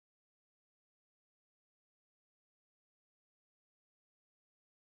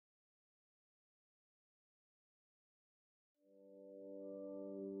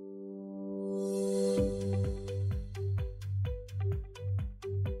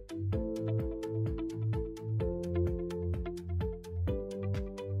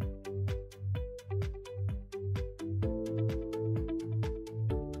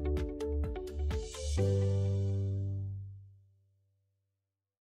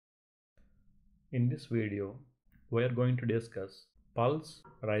In this video, we are going to discuss pulse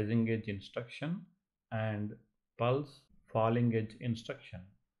rising edge instruction and pulse falling edge instruction.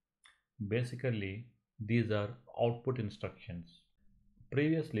 Basically, these are output instructions.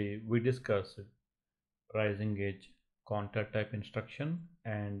 Previously, we discussed rising edge counter type instruction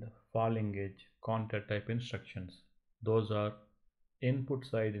and falling edge counter type instructions. Those are input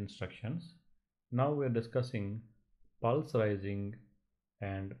side instructions. Now we are discussing pulse rising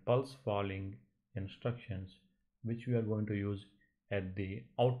and pulse falling instructions, which we are going to use at the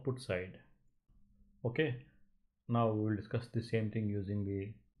output side. Okay, now we will discuss the same thing using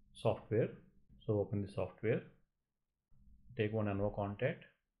the software. So open the software, take one NO contact,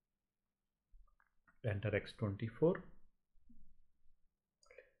 enter X24.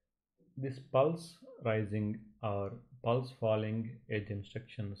 This pulse rising or pulse falling edge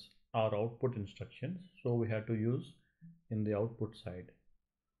instructions are output instructions, so we have to use in the output side.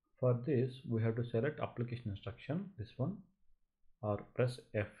 For this, we have to select application instruction, this one, or press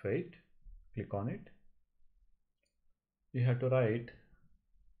F8, click on it. You have to write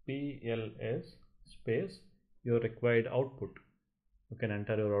PLS space your required output. You can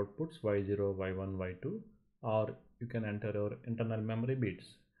enter your outputs Y0, Y1, Y2, or you can enter your internal memory bits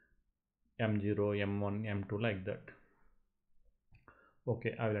M0, M1, M2, like that.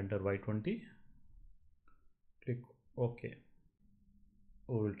 Okay, I will enter Y20, click OK.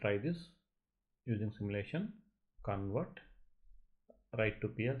 We will try this using simulation, convert, write to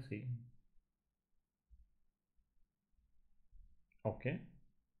PLC. Okay,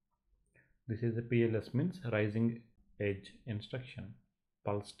 this is a PLS, means rising edge instruction,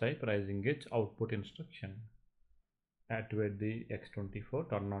 pulse type rising edge output instruction. Activate the X24,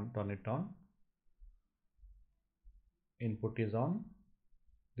 turn it on. Input is on.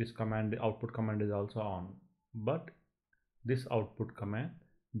 This command, the output command, is also on, but this output command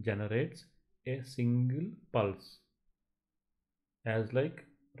generates a single pulse as like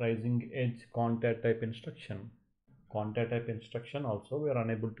rising edge contact type instruction. Contact type instruction also we are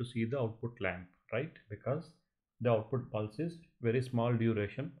unable to see the output lamp, right? Because the output pulse is very small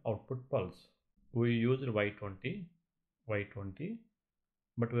duration output pulse. We used Y20,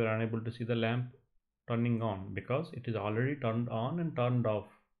 but we are unable to see the lamp turning on because it is already turned on and turned off.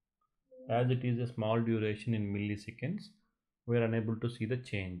 As it is a small duration in milliseconds, we are unable to see the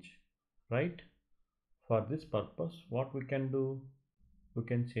change, right? For this purpose, what we can do, we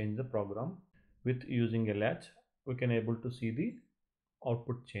can change the program with using a latch. We can able to see the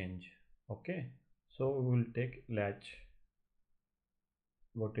output change. Okay, so we will take latch,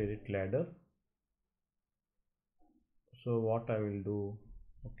 go to edit ladder. So what I will do,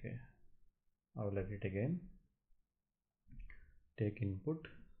 okay, I will edit again, take input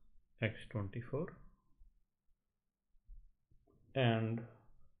X24 and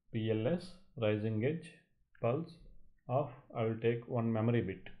PLS rising edge pulse of, I will take one memory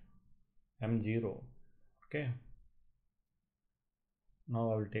bit M0. Okay,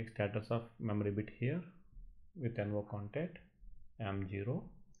 now I will take status of memory bit here with NO contact M0,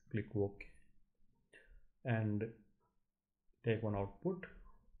 click OK, and take one output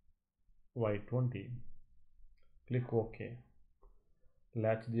Y20, click OK,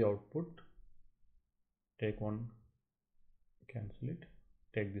 latch the output, take one, cancel it,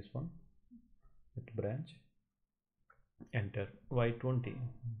 take this one with branch, enter Y20,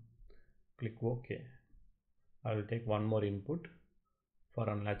 click OK. I will take one more input for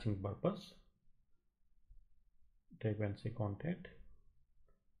unlatching purpose, take NC contact,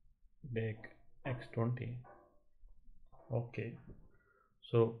 take X20. Okay,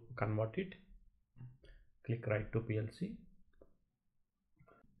 so convert it, click write to PLC.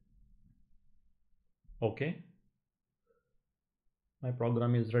 Okay, my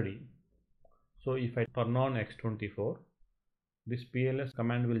program is ready. So if I turn on X24, this PLS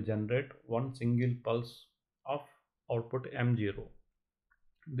command will generate one single pulse of output M0.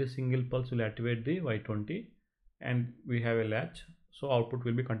 This single pulse will activate the Y20 and we have a latch, so output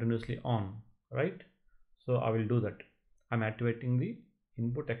will be continuously on, right? So I will do that. I'm activating the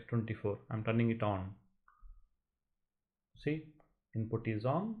input X24, I'm turning it on. See, input is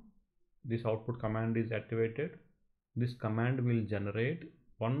on, this output command is activated. This command will generate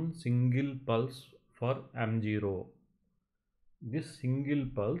one single pulse for M0. This single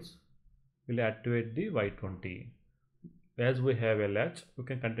pulse will activate the Y20. As we have a latch, we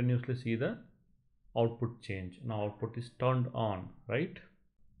can continuously see the output change. Now output is turned on, right?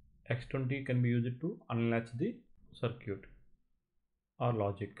 X20 can be used to unlatch the circuit or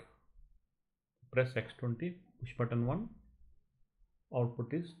logic. Press X20, push button 1,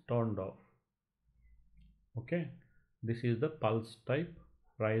 output is turned off. Okay, this is the pulse type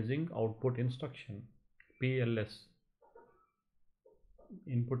rising output instruction, PLS.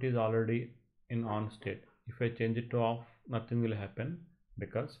 Input is already in on state. If I change it to off, nothing will happen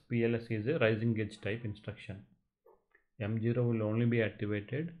because PLS is a rising edge type instruction. M0 will only be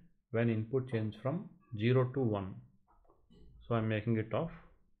activated when input changes from 0 to 1. So I'm making it off.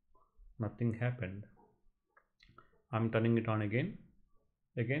 Nothing happened. I'm turning it on again.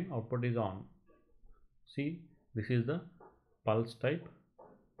 Again output is on. See, this is the pulse type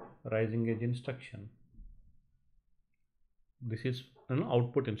rising edge instruction. This is an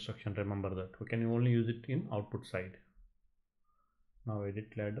output instruction, remember that. We can only use it in output side. Now edit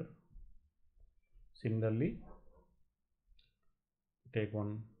ladder. Similarly, take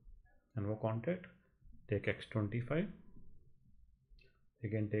one NVO contact, take X25,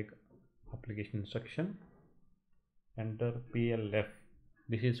 again take application instruction, enter PLF.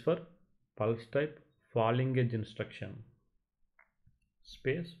 This is for pulse type falling edge instruction.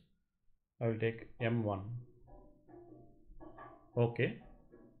 Space, I will take M1. OK,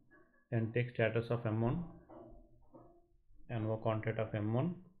 and take status of M1, NVO contact of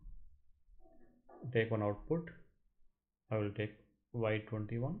M1, take one output. I will take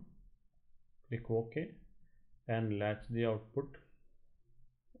Y21, click OK and latch the output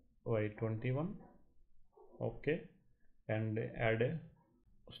Y21, OK, and add a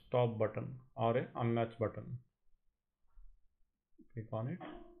stop button or a unlatch button. Click on it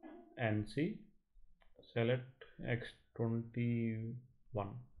and see, select X21,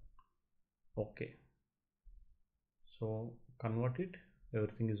 OK. So convert it,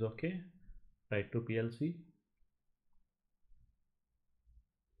 everything is OK. Write to PLC.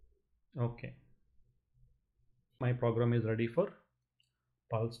 OK. My program is ready for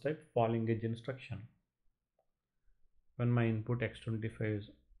pulse type falling edge instruction. When my input X25 is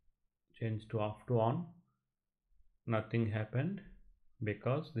changed to off to on, nothing happened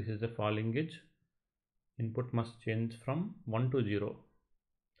because this is a falling edge. Input must change from 1 to 0.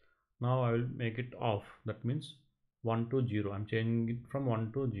 Now I will make it off. That means 1 to 0. I'm changing it from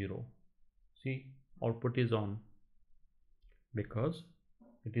 1 to 0. See, output is on because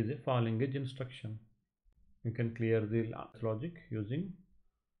it is a falling edge instruction. You can clear the logic using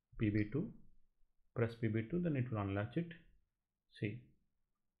PB2. Press PB2, then it will unlatch it. See,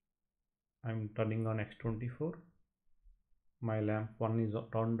 I'm turning on X24. My lamp 1 is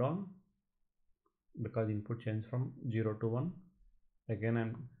turned on because input changed from 0 to 1. Again,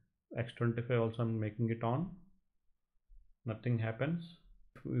 I'm X25 also I'm making it on. Nothing happens.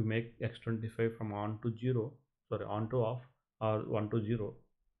 If we make X25 from on to 0, sorry, on to off or 1 to 0,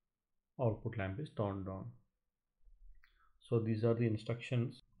 output lamp is turned on. So these are the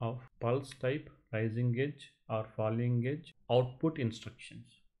instructions of pulse type rising edge or falling edge output instructions.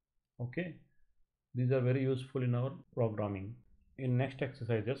 Okay, these are very useful in our programming. In next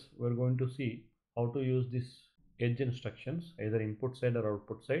exercises, we're going to see how to use these edge instructions either input side or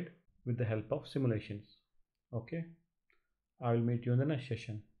output side with the help of simulations. Okay, I will meet you in the next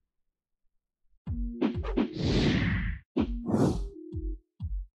session.